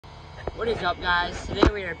What is up, guys?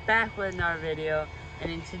 Today we are back with another video,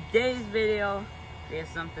 and in today's video we have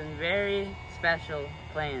something very special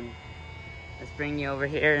planned. Let's bring you over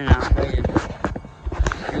here and I'll show you.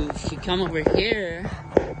 If you come over here,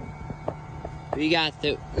 we got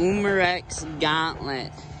the Umarex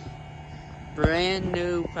Gauntlet, brand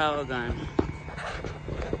new pellet gun.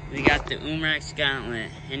 We got the Umarex Gauntlet,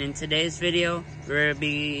 and in today's video we're going to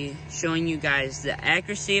be showing you guys the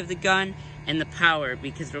accuracy of the gun and the power,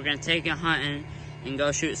 because we're going to take it hunting and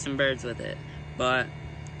go shoot some birds with it. But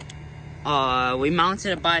we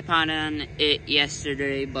mounted a bipod on it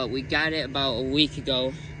yesterday, but we got it about a week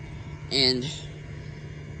ago and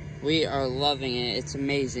we are loving it. It's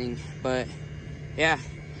amazing. But yeah,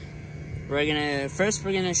 we're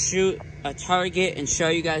gonna shoot a target and show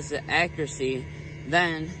you guys the accuracy.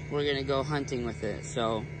 Then we're gonna go hunting with it.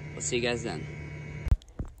 So we'll see you guys then.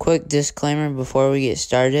 Quick disclaimer before we get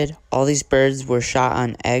started, all these birds were shot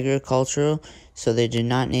on agricultural, so they did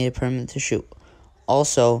not need a permit to shoot.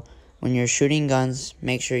 Also, when you're shooting guns,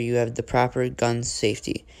 make sure you have the proper gun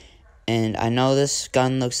safety. And I know this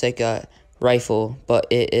gun looks like a rifle, but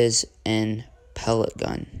it is an pellet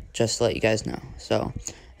gun, just to let you guys know. So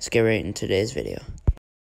let's get right into today's video.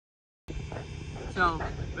 So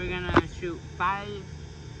we're gonna shoot five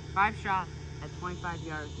shots at 25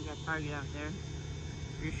 yards. We got a target out there.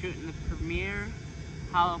 You're shooting the Premier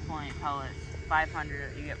hollow point pellets,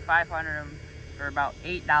 500. You get 500 of them for about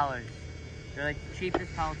 $8. They're like the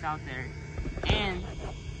cheapest pellets out there, and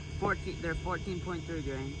they're 14.3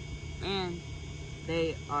 grain, and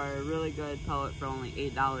they are a really good pellet for only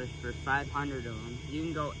 $8 for 500 of them. You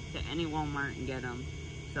can go to any Walmart and get them.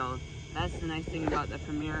 So that's the nice thing about the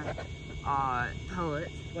Premier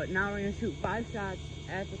pellets. But now we're gonna shoot 5 shots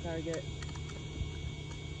at the target.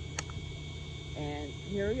 And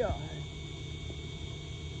here we go.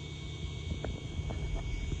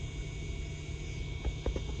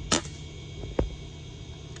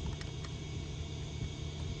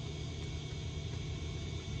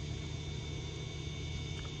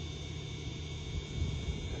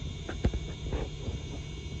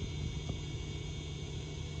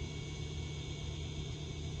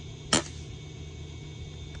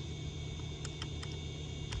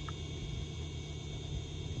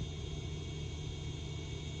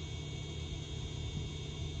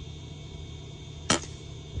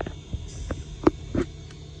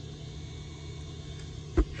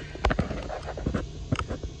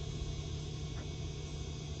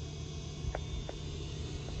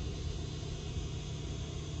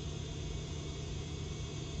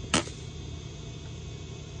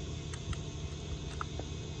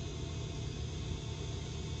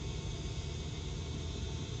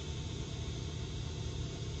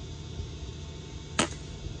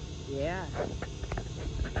 Yeah,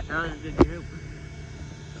 that was a good group.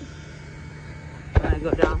 I'm gonna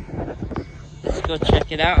go down. Let's go check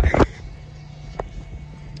it out.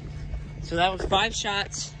 So that was 5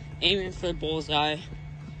 shots, aiming for the bullseye,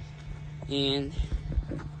 and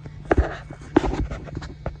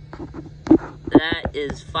that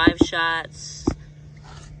is 5 shots,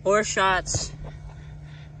 4 shots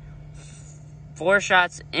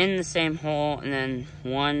in the same hole, and then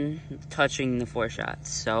 1 touching the 4 shots.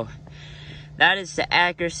 So that is the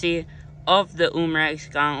accuracy of the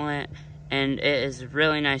Umarex Gauntlet, and it is a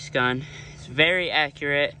really nice gun. It's very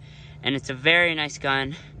accurate, and it's a very nice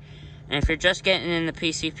gun. And if you're just getting in the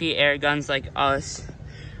PCP air guns like us,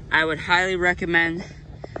 I would highly recommend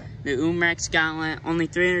the Umarex Gauntlet. Only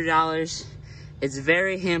 $300. It's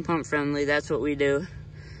very hand pump friendly. That's what we do.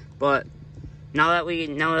 But now that we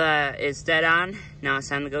know that it's dead on, now it's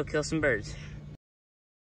time to go kill some birds.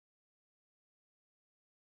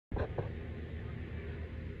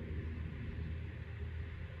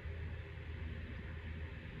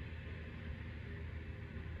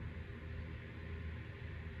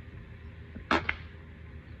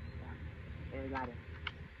 Okay, we got it.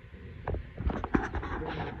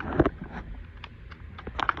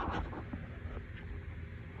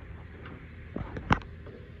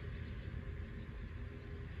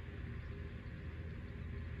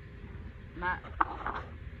 Matt.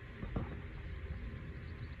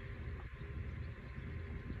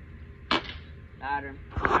 Got him.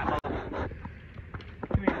 Come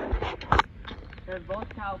here. They're both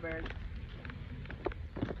cowbirds.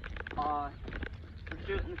 We're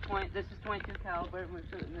shooting the point. This is 22 caliber. We're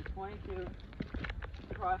shooting this 22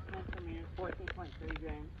 Crossman Premier, 14.3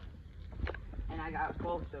 grain, and I got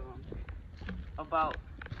both of them. About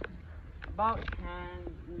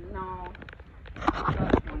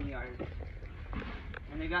 20 yards.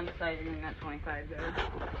 And the gun's sighted in that 25 yards.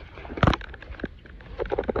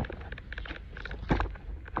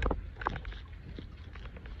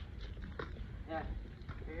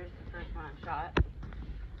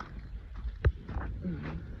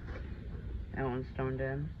 one's stoned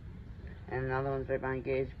in. And another one's right behind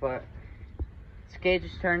Gage, but it's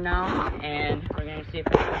Gage's turn now, and we're gonna see if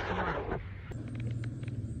we can get some more.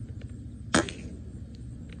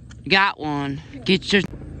 Got one. Get your...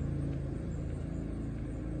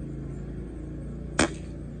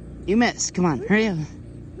 You missed. Come on, hurry up.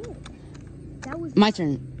 That was my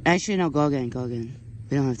turn. Actually, no, go again, go again.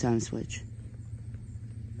 We don't have time to switch.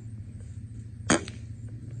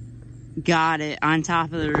 Got it, on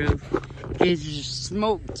top of the roof. Gage just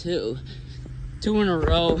smoked two. 2 in a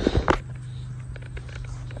row.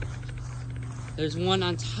 There's one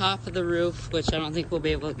on top of the roof, which I don't think we'll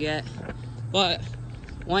be able to get. But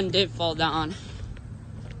one did fall down.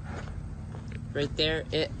 Right there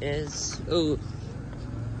it is. Ooh.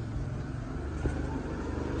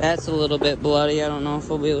 That's a little bit bloody. I don't know if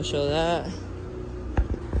we'll be able to show that.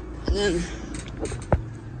 And then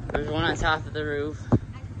there's one on top of the roof.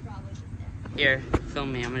 Here,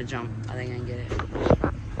 film me. I'm gonna jump. I think I can get it.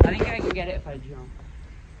 I think I can get it if I jump.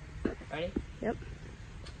 Ready? Yep.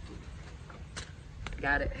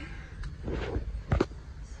 Got it.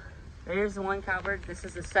 Here's the one covered. This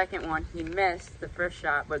is the second one. He missed the first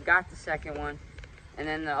shot, but got the second one. And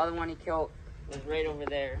then the other one he killed was right over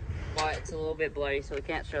there. But it's a little bit bloody, so we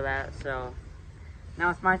can't show that. So now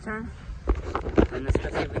it's my turn. And let's go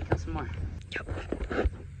see if we can kill some more. Yep.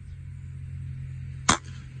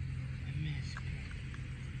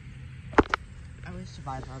 I wish the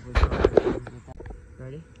bipod would get that.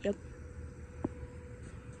 Ready? Yep.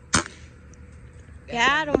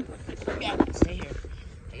 Got him. Yeah, stay here.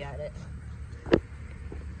 I got it.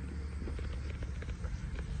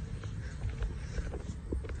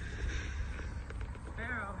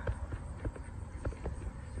 Sparrow.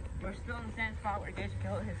 We're still in the same spot where Gage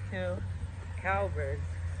killed his 2 cowbirds.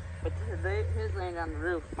 But his landed on the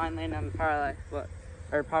roof, mine landed on the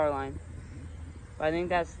power line. But I think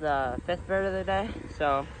that's the 5th bird of the day,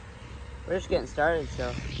 so we're just getting started,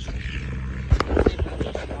 so.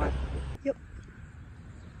 Yep.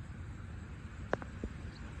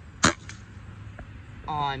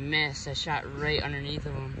 Oh, I missed. I shot right underneath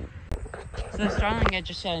of him. So the starling I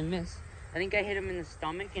just shot and missed. I think I hit him in the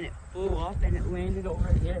stomach and it flew up and it landed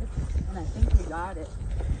over here. And I think we got it.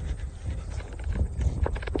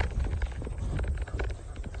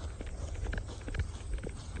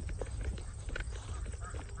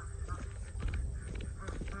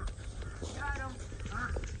 Got him.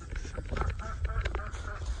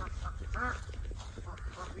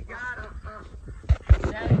 We got him.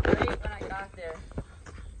 That was great when I got there.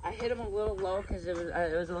 I hit him a little low because it was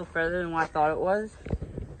a little further than what I thought it was.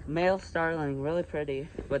 Male starling, really pretty,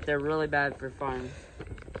 but they're really bad for farms.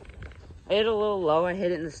 I hit it a little low. I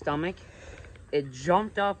hit it in the stomach. It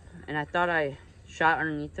jumped up, and I thought I shot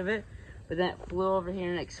underneath of it, but then it flew over here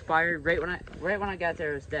and expired right when I got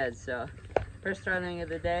there. It was dead. So, first starling of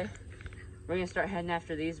the day. We're gonna start heading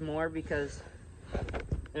after these more because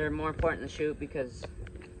they're more important to shoot because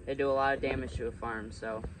they do a lot of damage to a farm.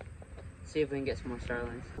 So, see if we can get some more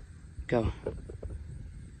starlings. Go.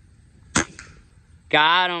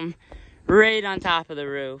 Got him right on top of the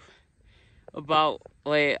roof.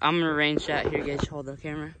 Wait, I'm gonna range shot here, guys. Hold the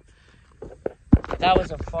camera. That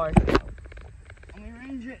was a far shot. Let me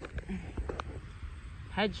range it.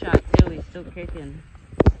 Headshot too, he's still kicking.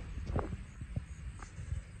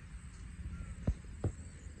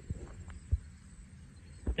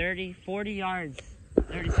 $30, 40 yards,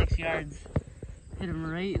 36 yards. Hit him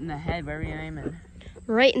right in the head. Where are we aiming?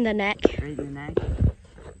 Right in the neck. Right in the neck.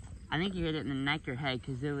 I think you hit it in the neck or head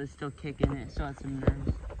because it was still kicking. It still had some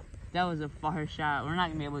nerves. That was a far shot. We're not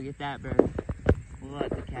going to be able to get that bird. We'll let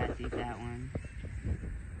the cats eat that one.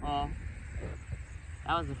 Well,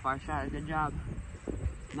 that was a far shot. Good job.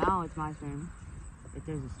 Now it's my turn. If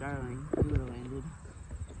there's a starling, he would have landed.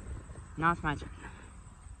 Now it's my turn.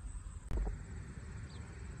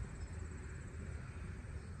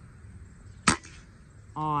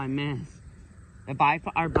 Oh, I missed.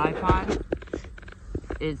 Our bipod,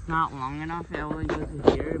 it's not long enough. It only goes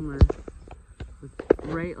to here, and we're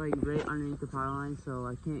right underneath the power line, so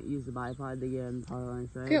I can't use the bipod to get on the power line.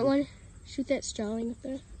 So Can't one shoot that starling up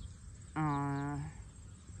there?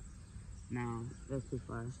 No, that's too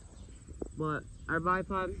far. But our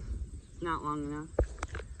bipod, not long enough.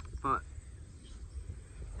 But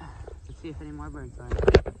let's see if any more birds are.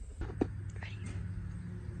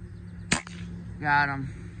 Got him.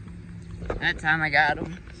 That time I got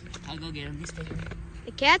him. I'll go get him. He's taking it.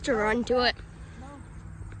 The cats are running to it. No.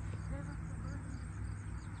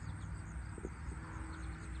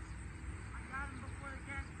 I got him before the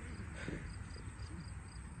cats did.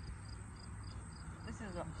 This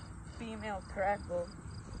is a female crackle.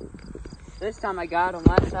 This time I got him.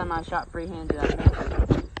 Last time I shot free-handed. I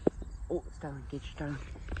missed him. Oh, Starling, get your Starling.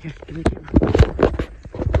 Here, give me the camera.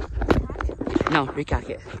 No, recock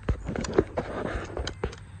it.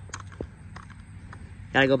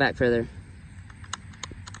 Gotta go back further.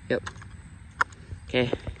 Yep.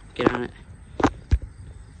 Okay, get on it.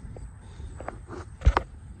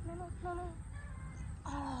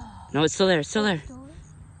 No, it's still there, it's still there.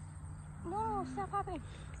 No, stop popping.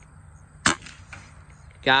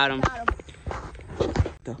 Got him.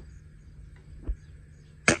 Go.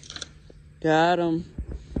 Got him.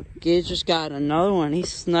 Gage just got another one.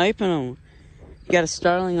 He's sniping him. He got a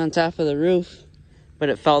starling on top of the roof, but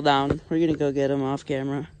it fell down. We're gonna go get him off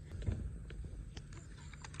camera.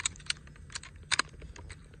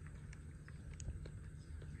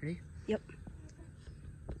 Ready? Yep.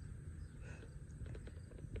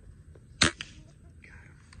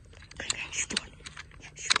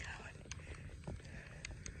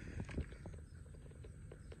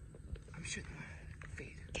 I'm shooting my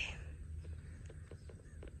feet. Okay.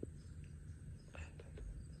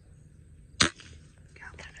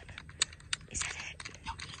 Is that it?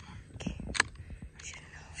 No, there's more. Okay. I should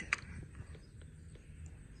know.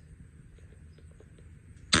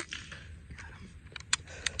 Got him.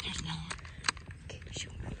 There's another one. Okay,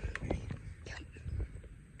 shoot. Yep.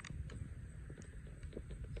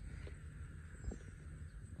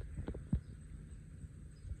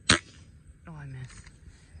 Oh, I missed.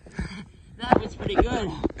 That was pretty good.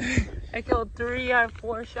 I killed 3 out of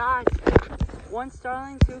 4 shots. 1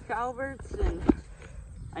 starling, 2 cowbirds, and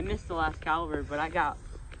I missed the last cowbird, but I got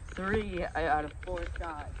 3 out of 4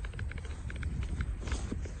 shots.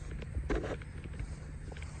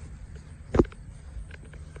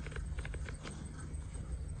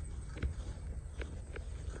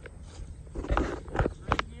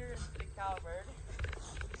 Right here is the cowbird.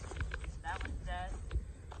 That one's dead.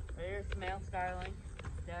 Right here's the male starling.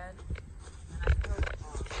 Dead. And I killed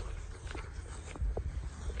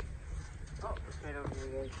oh, it's right over here,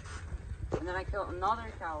 guys. And then I killed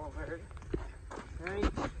another cowbird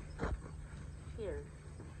right here.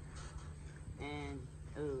 And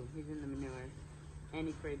ooh, he's in the manure. And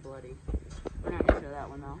he's pretty bloody. We're not gonna show that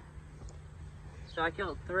one though. So I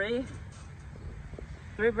killed 3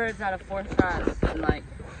 birds out of 4 shots in like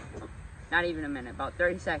not even a minute, about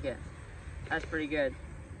 30 seconds. That's pretty good.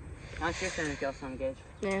 Now it's your turn to kill some, Gage.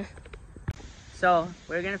 Yeah. So,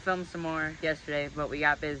 we were going to film some more yesterday, but we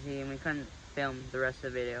got busy and we couldn't film the rest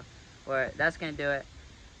of the video. But that's going to do it.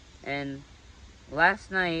 And last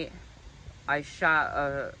night, I shot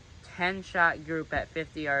a 10-shot group at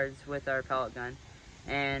 50 yards with our pellet gun.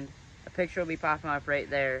 And a picture will be popping up right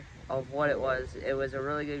there of what it was. It was a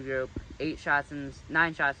really good group. 9 shots in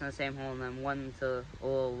the same hole and then 1 to a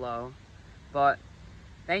little low. But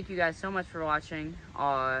thank you guys so much for watching.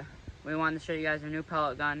 We wanted to show you guys our new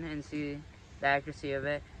pellet gun and see the accuracy of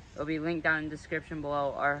it. It'll be linked down in the description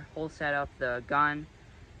below. Our whole setup, the gun,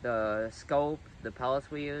 the scope, the pellets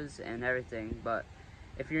we use, and everything. But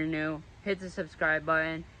if you're new, hit the subscribe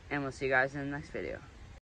button, and we'll see you guys in the next video.